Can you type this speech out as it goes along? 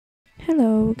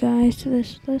Hello guys to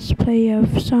this Let's Play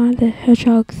of Sonic the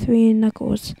Hedgehog 3 and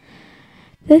Knuckles.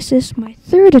 This is my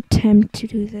third attempt to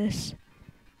do this,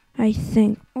 I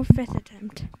think, or fifth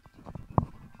attempt.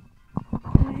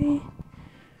 Okay.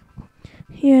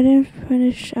 Yeah, I didn't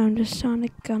finish the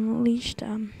Sonic Unleashed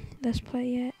Let's Play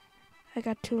yet. I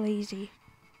got too lazy.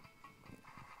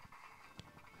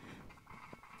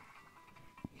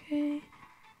 Okay.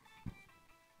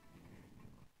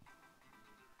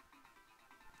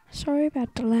 Sorry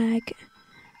about the lag.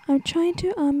 I'm trying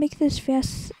to make this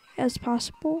fast as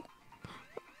possible.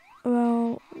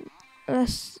 Well,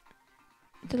 the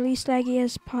least laggy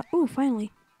as Ooh,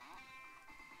 finally.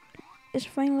 It's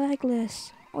finally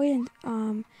lagless. Oh yeah,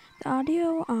 the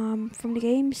audio from the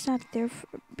game is not there.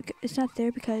 It's not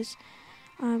there because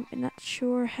I'm not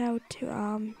sure how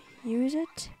to use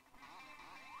it.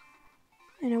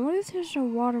 And I wonder if there's a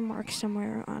watermark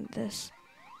somewhere on this.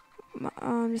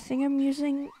 The thing I'm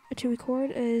using to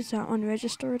record is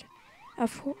unregistered.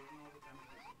 Okay.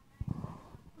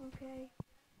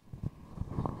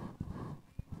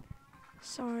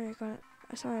 Sorry, I got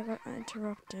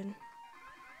interrupted.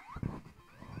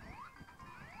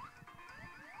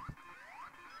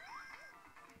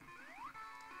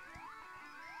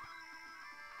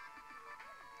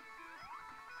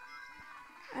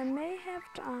 I may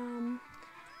have to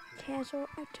cancel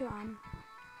to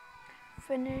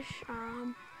finish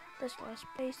this Let's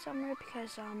Play somewhere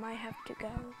because I have to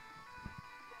go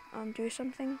do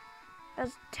something.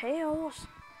 As Tails,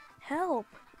 help!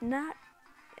 Not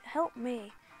help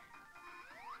me.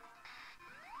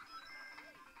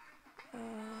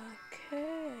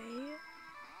 Okay.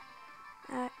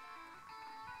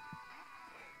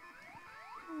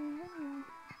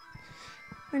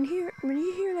 When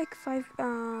you hear like five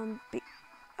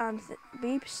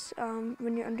beeps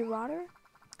when you're underwater,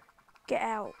 get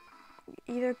out.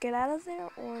 Either get out of there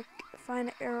or find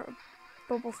an air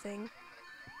bubble thing.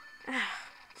 Ah,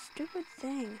 stupid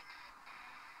thing.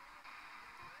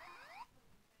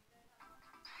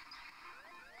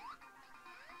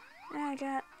 I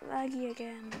got laggy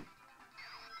again.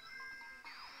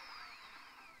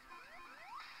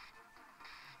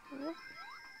 Whoop.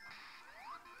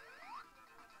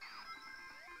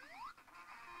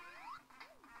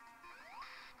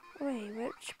 Wait,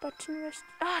 which button was?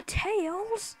 Ah,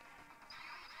 Tails!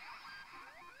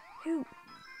 Who?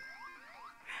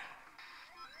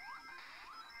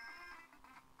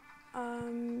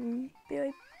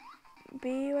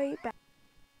 Be right back.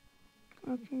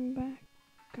 Welcome back,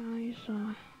 guys.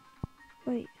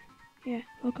 Wait. Yeah,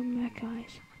 welcome back,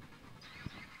 guys.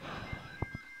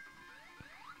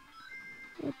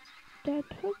 That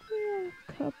took me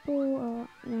a couple,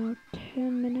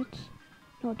 10 minutes.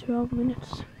 No, 12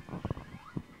 minutes.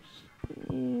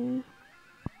 Yeah.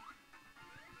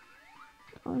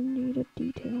 Unneeded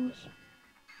details.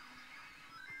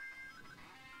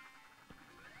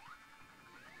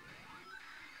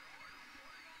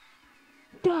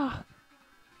 Duh!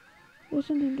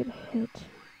 Doesn't even get hit.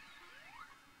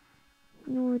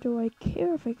 Nor do I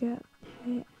care if I get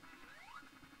hit.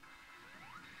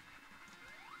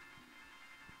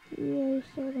 Yeah, I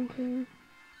still don't care.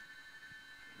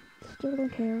 Still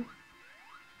don't care.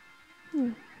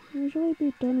 Usually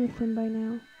be done with him by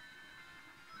now.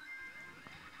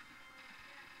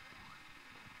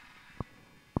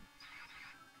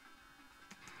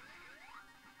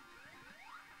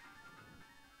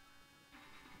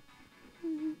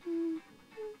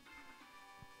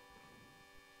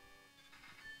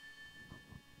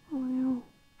 Wow.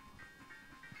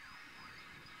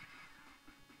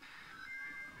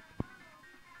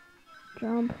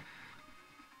 Jump.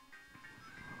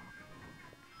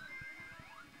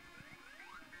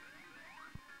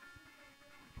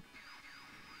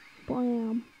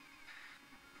 Blam.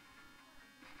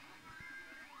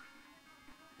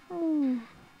 Oh.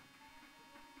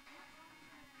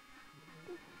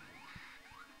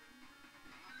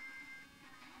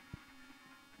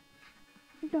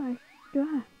 Die.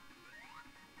 Die.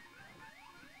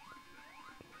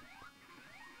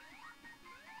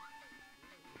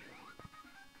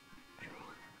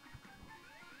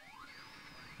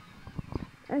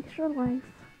 Extra life.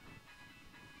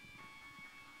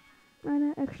 And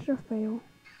an extra fail.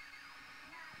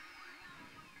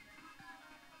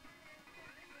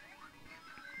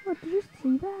 What, did you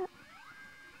see that?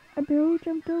 I barely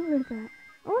jumped over that.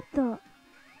 What the?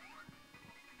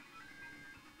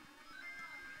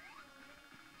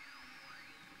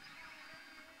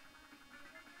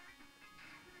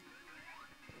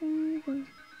 Okay.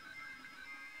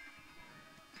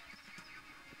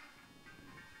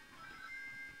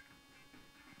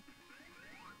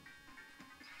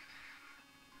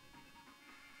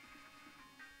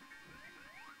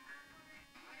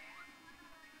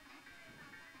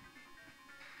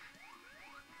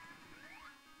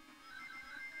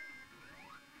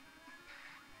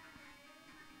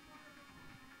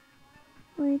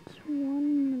 Wait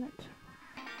 1 minute.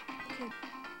 Okay,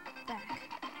 back.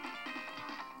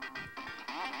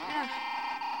 Ah.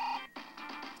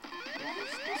 Why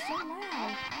is this so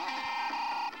loud?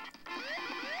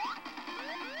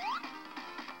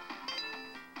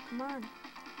 Come on.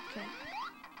 Okay.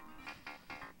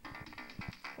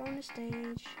 Go on the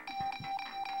stage.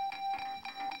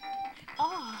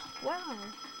 Oh, wow.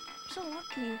 I'm so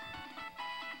lucky.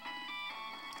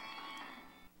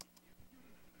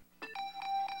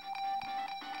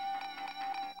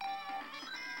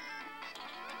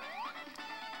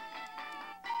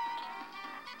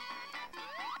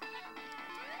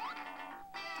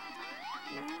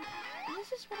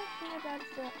 This is what I hear about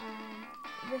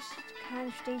this kind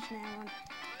of stage now.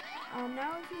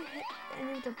 Now if you hit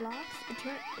any of the blocks, it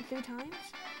 3 times,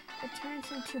 it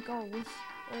turns into goals,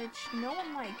 which no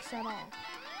one likes at all.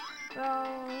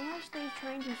 Well, unless they're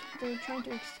trying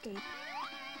to escape.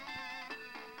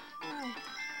 I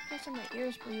guess my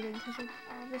ears bleeding because of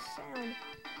all this sound.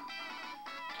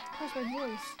 Plus my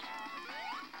voice.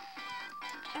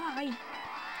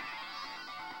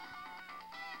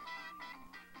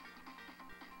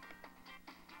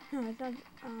 I thought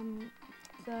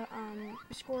the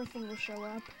score thing will show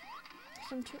up.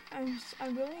 I'm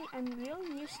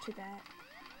really used to that.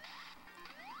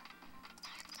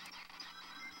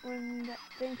 When that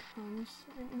thing comes,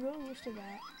 I'm really used to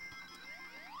that.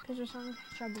 Because there's Sonic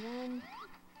Hedgehog 1,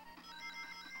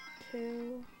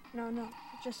 2, no,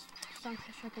 just Sonic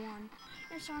Hedgehog 1.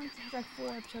 And Sonic Hedgehog 4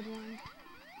 episode 1.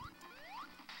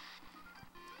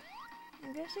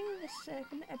 I'm guessing this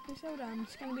second episode,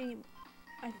 it's gonna be,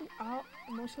 I think,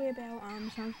 mostly about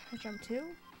Sonic Hedgehog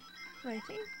 2. But I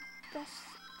think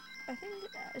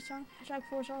Sonic Hedgehog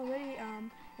 4 is already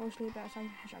mostly about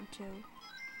Sonic Hedgehog 2.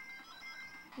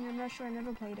 And I'm not sure, I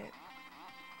never played it.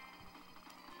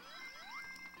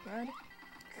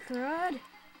 Crud.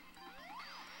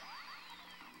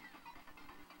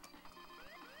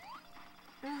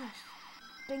 Ah,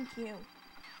 thank you.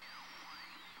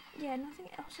 Yeah, nothing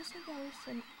else. I think that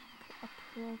was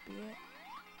appropriate.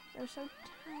 There are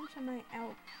sometimes I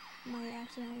might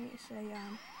accidentally say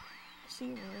C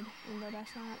word, even though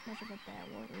that's not much of a bad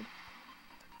word,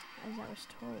 as I was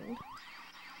told.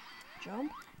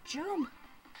 Jump!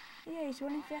 Yeah, he's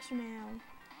running faster now.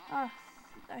 Ah,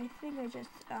 I think I just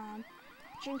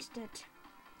jinxed it.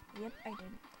 Yep, I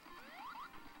did.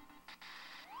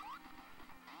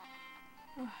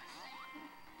 Oh,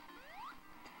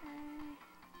 okay.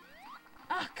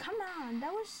 Ah, come on!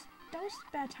 That was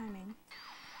bad timing.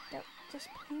 That just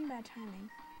plain bad timing.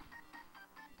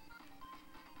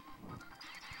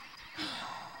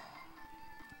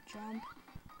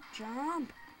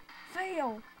 Jump!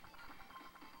 Fail!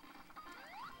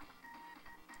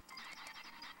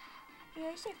 Yeah,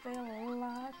 I say fail a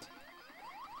lot.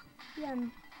 Yeah.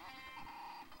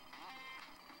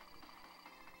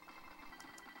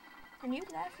 And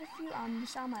you'd laugh if you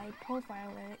saw my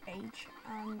profile age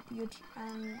on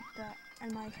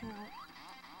my account,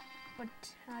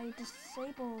 but I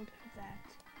disabled that,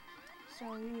 so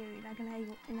you're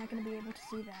not gonna be able to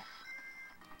see that.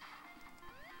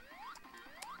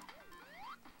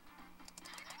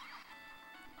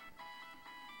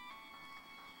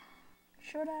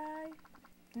 Should I?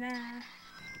 Nah.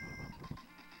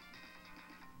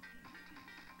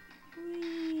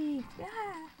 Whee!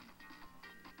 Yeah.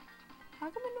 How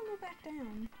come I don't go back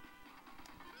down?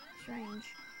 Strange.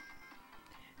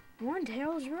 Run,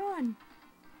 Tails, run!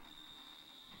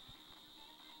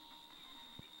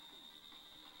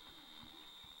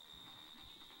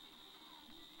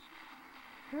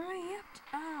 Hurry up!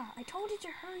 I told you to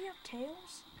hurry up,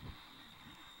 Tails.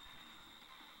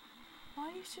 Why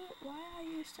are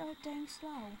you so dang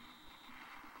slow?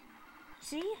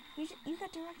 See? You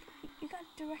got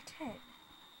direct hit.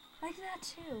 Like that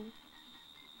too.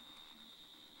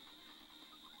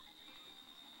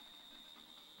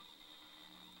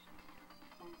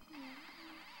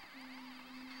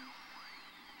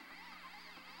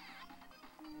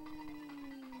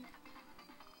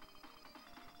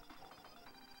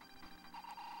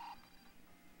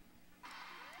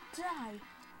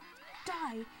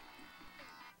 Die!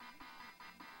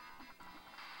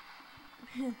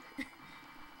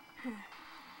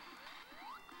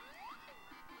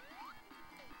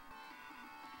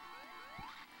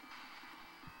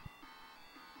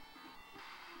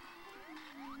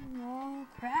 No,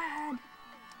 Brad.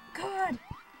 Good.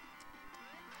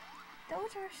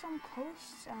 Those are some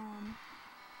close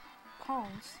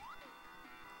calls.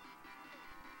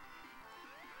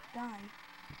 Die.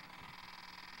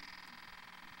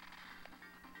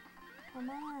 Come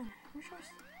on. I'm sure.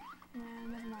 Nah,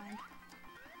 never mind.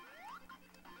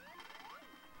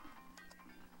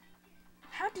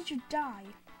 did you die?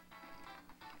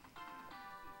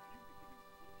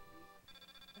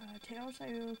 Tails, are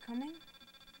you coming?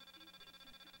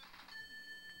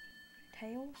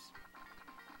 Tails?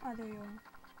 Oh, there you are.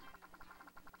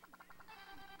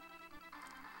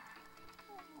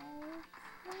 Oh,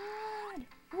 God!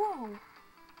 Whoa!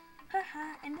 Haha,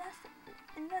 and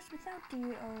that's without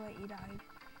oh wait, you died.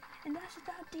 And that's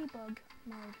without debug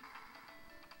mode.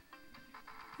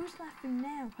 Who's laughing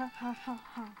now? Ha ha ha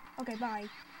ha. Okay, bye.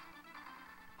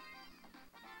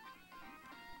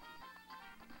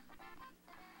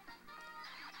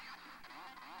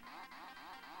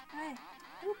 Hey,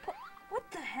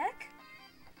 what the heck?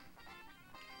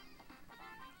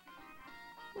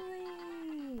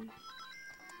 Whee!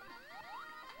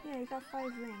 Yeah, you got 5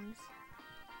 rings.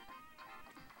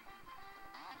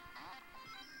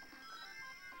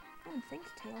 No one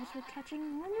thinks Tails were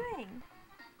catching 1 ring.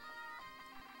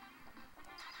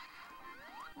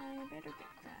 I better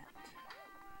get that.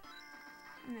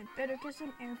 And I better get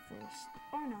some air first.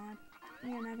 Or not.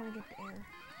 Yeah, I'm not gonna get the air.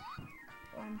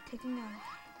 I'm taking a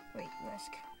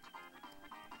risk.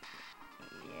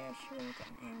 Yeah, sure, I'll get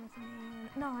an air with me.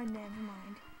 No, never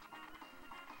mind.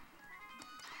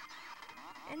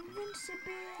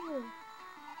 Invincible!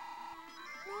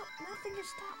 No, nothing can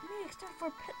stop me except for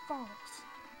pitfalls.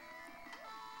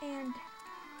 And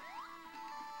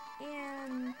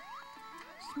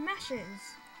smashes.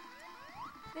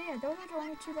 Yeah, those are the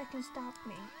only 2 that can stop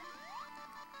me.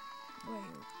 Wait,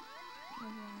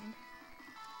 never mind.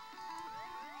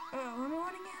 Oh, I'm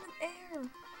running out of air.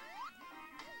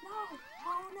 No!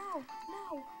 Oh no! No!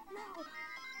 No!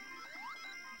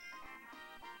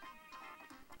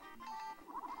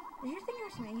 Did you think it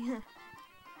was me?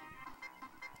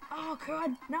 Oh God!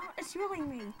 No, it's really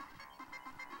me.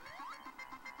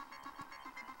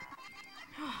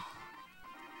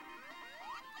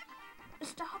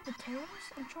 Stop the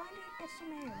Tails! I'm trying to get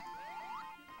some air.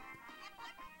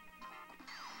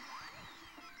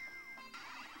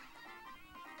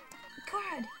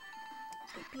 God!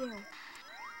 Skip you.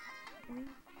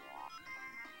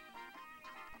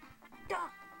 Duh!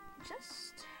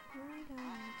 Just right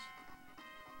out.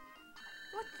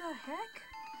 What the heck?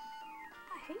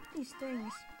 I hate these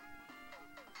things.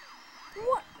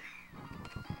 What?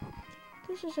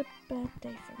 This is a bad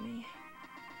day for me.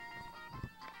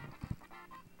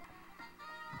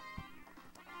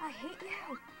 I hate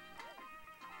you.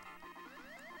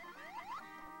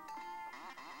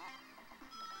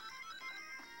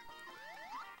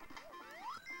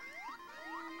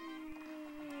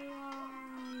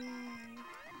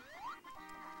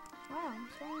 Wow, I'm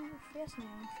so fast now.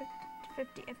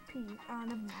 50 FP.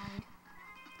 Never mind.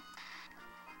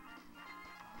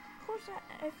 Of course,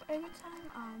 if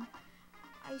anytime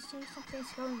I see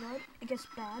something's going good, it gets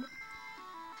bad.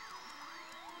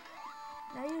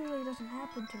 That usually doesn't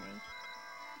happen to me.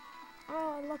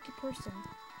 Oh, a lucky person.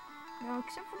 No,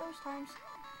 except for those times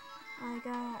I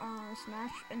got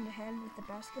smashed in the head with the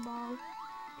basketball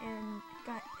and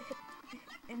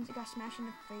got smashed in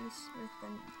the face with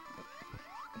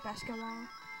the basketball.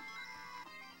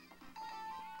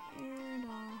 And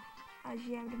I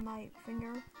jammed my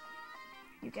finger.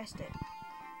 You guessed it.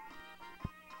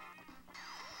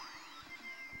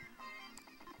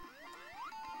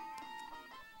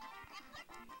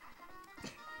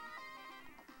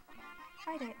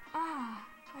 I did.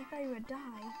 I thought you would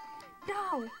die.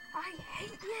 No! I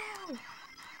hate you!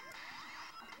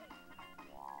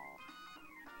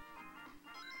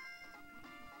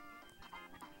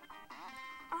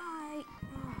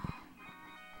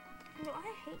 No, I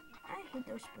hate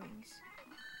those springs.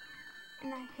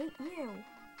 And I hate you.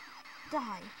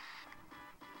 Die.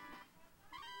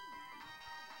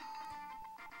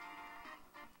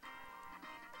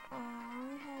 I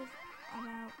have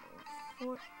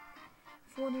about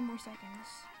 40 more seconds.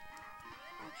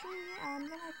 Actually, I'm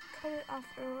gonna cut it off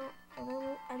a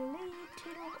little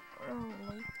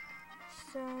early.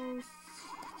 So,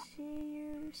 see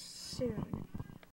you soon.